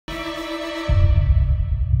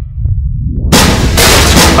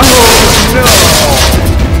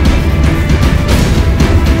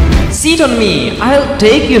Sit on me, I'll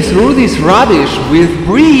take you through this rubbish with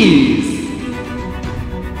breeze.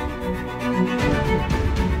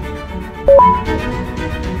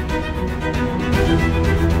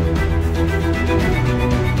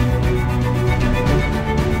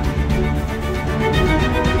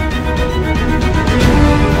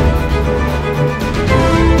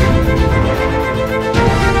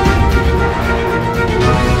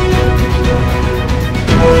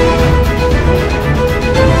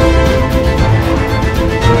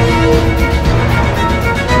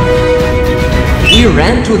 We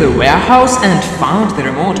ran to the warehouse and found the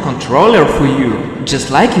remote controller for you,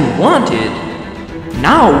 just like you wanted.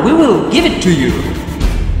 Now we will give it to you.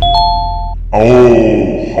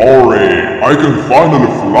 Oh, hooray! I can finally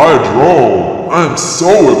fly a drone! I'm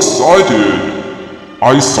so excited!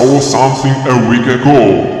 I saw something a week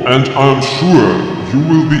ago, and I'm sure you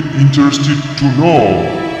will be interested to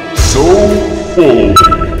know. So, follow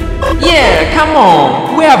me. Yeah, come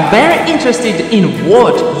on! We are very interested in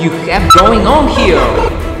what you have going on here.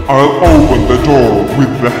 I'll open the door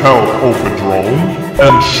with the help of a drone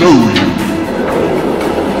and show you.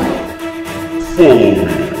 Follow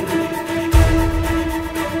me.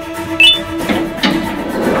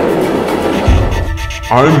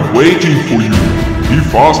 I'm waiting for you. Be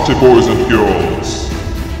faster, boys and girls.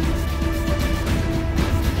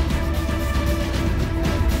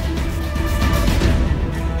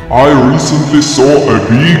 I recently saw a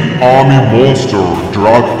big army monster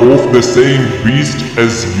drag off the same beast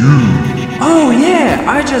as you. Oh yeah,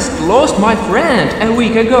 I just lost my friend a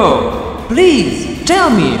week ago. Please, tell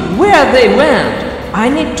me where they went. I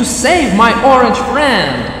need to save my orange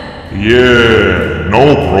friend. Yeah,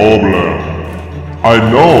 no problem. I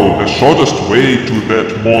know the shortest way to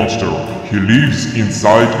that monster. He lives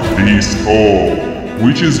inside this hole,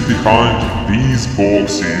 which is behind these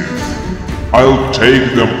boxes. I'll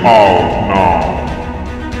take them out now.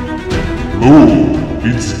 Look,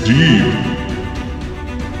 it's deep.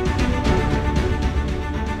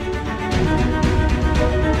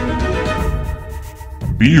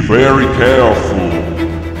 Be very careful.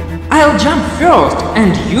 I'll jump first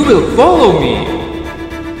and you will follow me.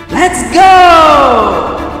 Let's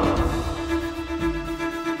go!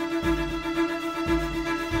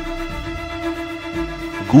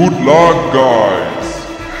 Good luck, guys.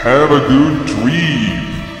 Have a good trip.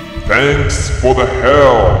 Thanks for the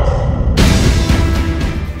help.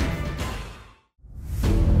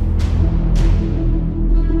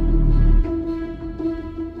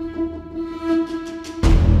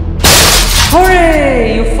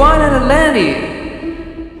 Hooray! You finally landed!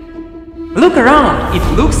 Look around, it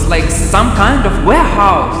looks like some kind of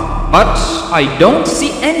warehouse. But I don't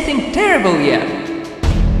see anything terrible yet.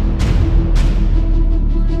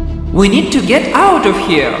 We need to get out of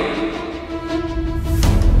here.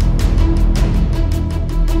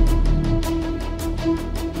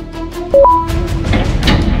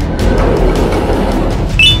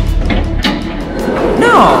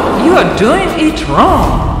 No, you are doing it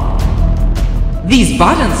wrong. These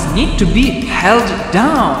buttons need to be held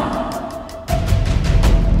down.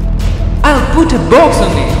 I'll put a box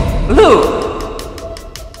on it. Look.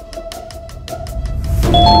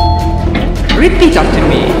 Repeat after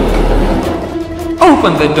me.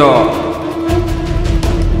 Open the door.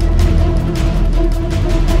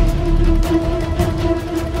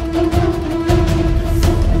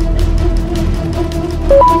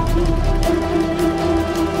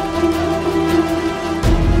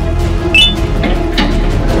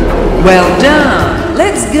 Well done.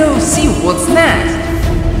 Let's go see what's next.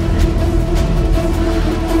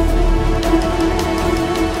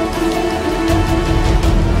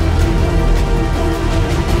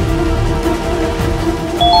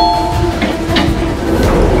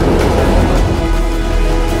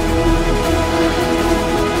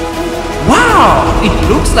 It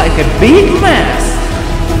looks like a big mess.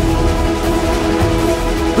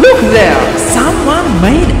 Look there! Someone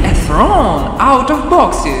made a throne out of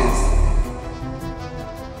boxes.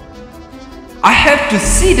 I have to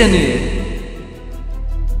sit on it.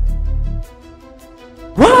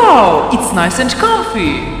 Wow! It's nice and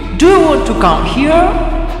comfy. Do you want to come here?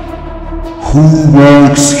 Who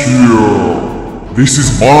works here? This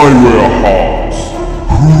is my warehouse.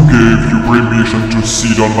 Who gave you permission to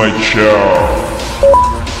sit on my chair?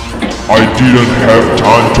 I didn't have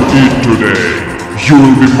time to eat today.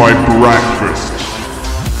 You'll be my breakfast.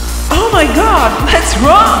 Oh my god, let's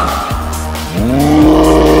run!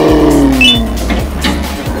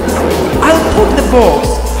 I'll put the box.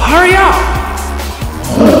 Hurry up!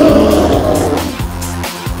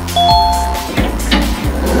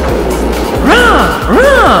 Run!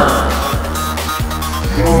 Run!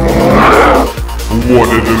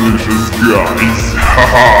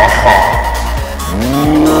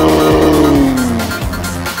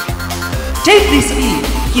 Take this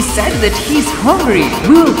fish. He said that he's hungry.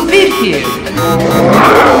 We'll feed him.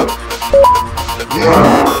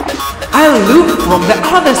 I'll look from the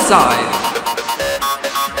other side.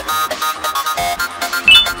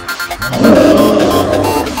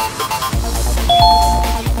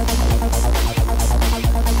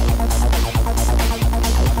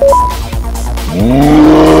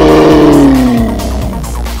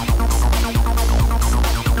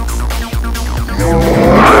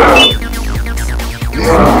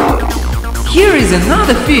 Here is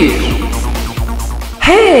another fish.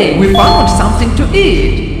 Hey, we found something to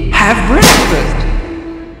eat. Have breakfast.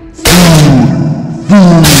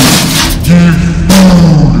 Food! Give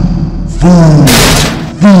food! Food!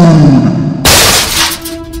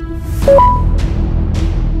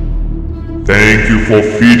 Thank you for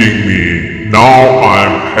feeding me. Now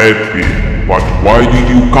I'm happy. But why did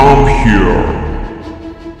you come here?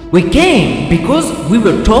 We came because we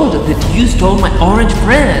were told that you stole my orange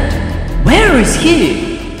friend. Where is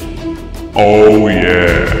he? Oh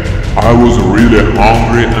yeah, I was really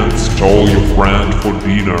hungry and stole your friend for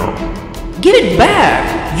dinner. Give it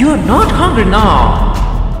back! You're not hungry now.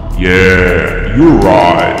 Yeah, you're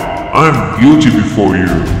right. I'm guilty before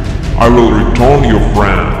you. I will return your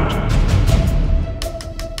friend.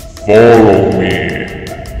 Follow me.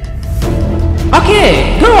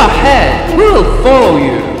 Okay, go ahead. We'll follow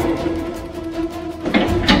you.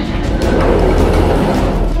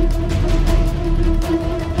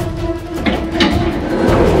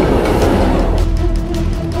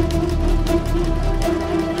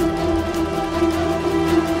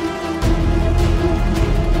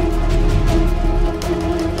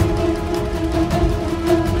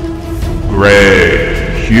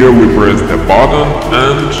 Great. Here we press the button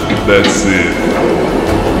and that's it.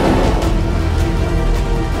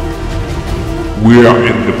 We are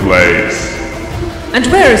in the place. And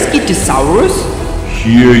where is Kittysaurus?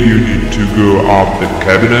 Here you need to go up the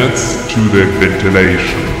cabinets to the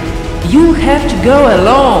ventilation. You'll have to go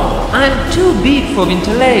alone. I'm too big for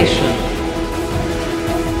ventilation.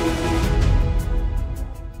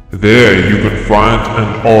 There you can find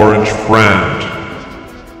an orange friend.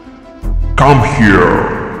 Come here.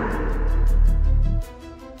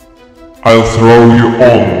 I'll throw you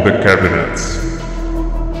on the cabinets.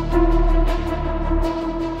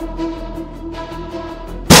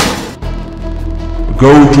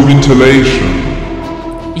 Go to ventilation.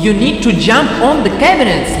 You need to jump on the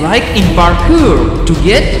cabinets like in parkour to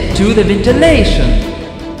get to the ventilation.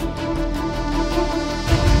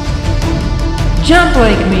 Jump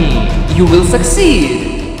like me. You will succeed.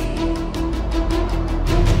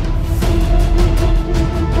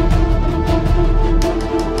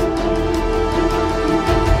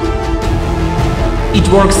 It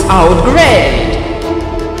works out great!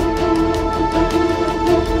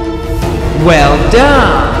 Well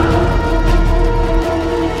done!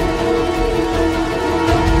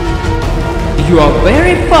 You are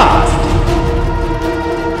very fast!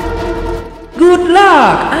 Good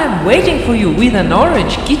luck! I'm waiting for you with an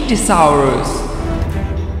orange Kittysaurus!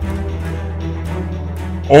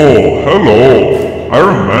 Oh, hello! I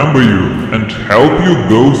remember you and help you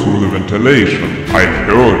go through the ventilation. I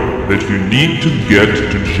heard that you need to get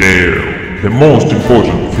to jail. The most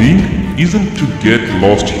important thing isn't to get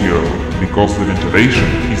lost here, because the ventilation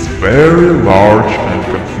is very large and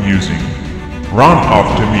confusing. Run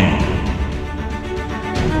after me.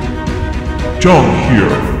 John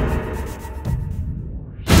here.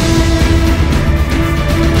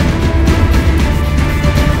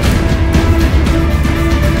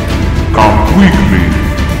 Come quickly.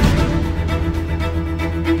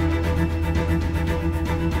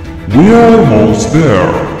 We are almost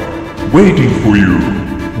there, waiting for you.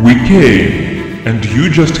 We came, and you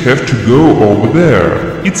just have to go over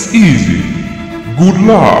there. It's easy. Good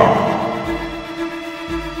luck.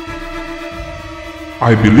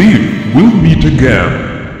 I believe we'll meet again.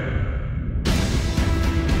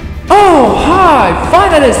 Oh, hi!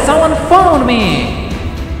 Finally someone found me!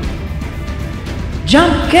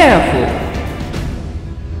 Jump careful!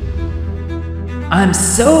 I'm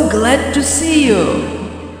so glad to see you!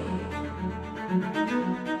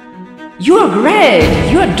 You are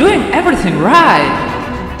great! You are doing everything right!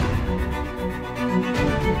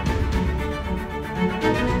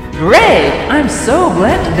 Great! I'm so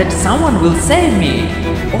glad that someone will save me!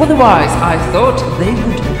 Otherwise I thought they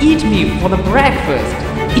would eat me for the breakfast!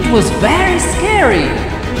 It was very scary!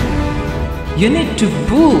 You need to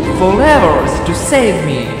pull 4 levers to save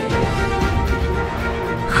me!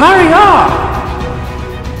 Hurry up!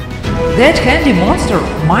 That handy monster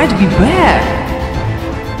might be bad!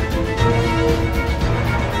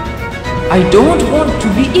 I don't want to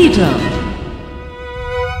be eaten.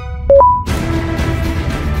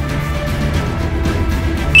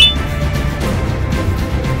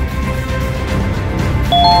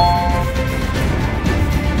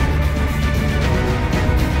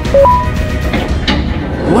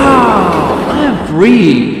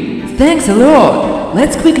 free. Thanks a lot.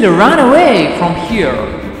 Let's quickly run away from here.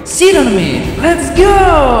 Sit on me. Let's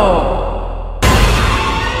go.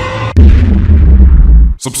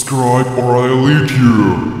 Subscribe or I'll eat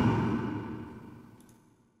you.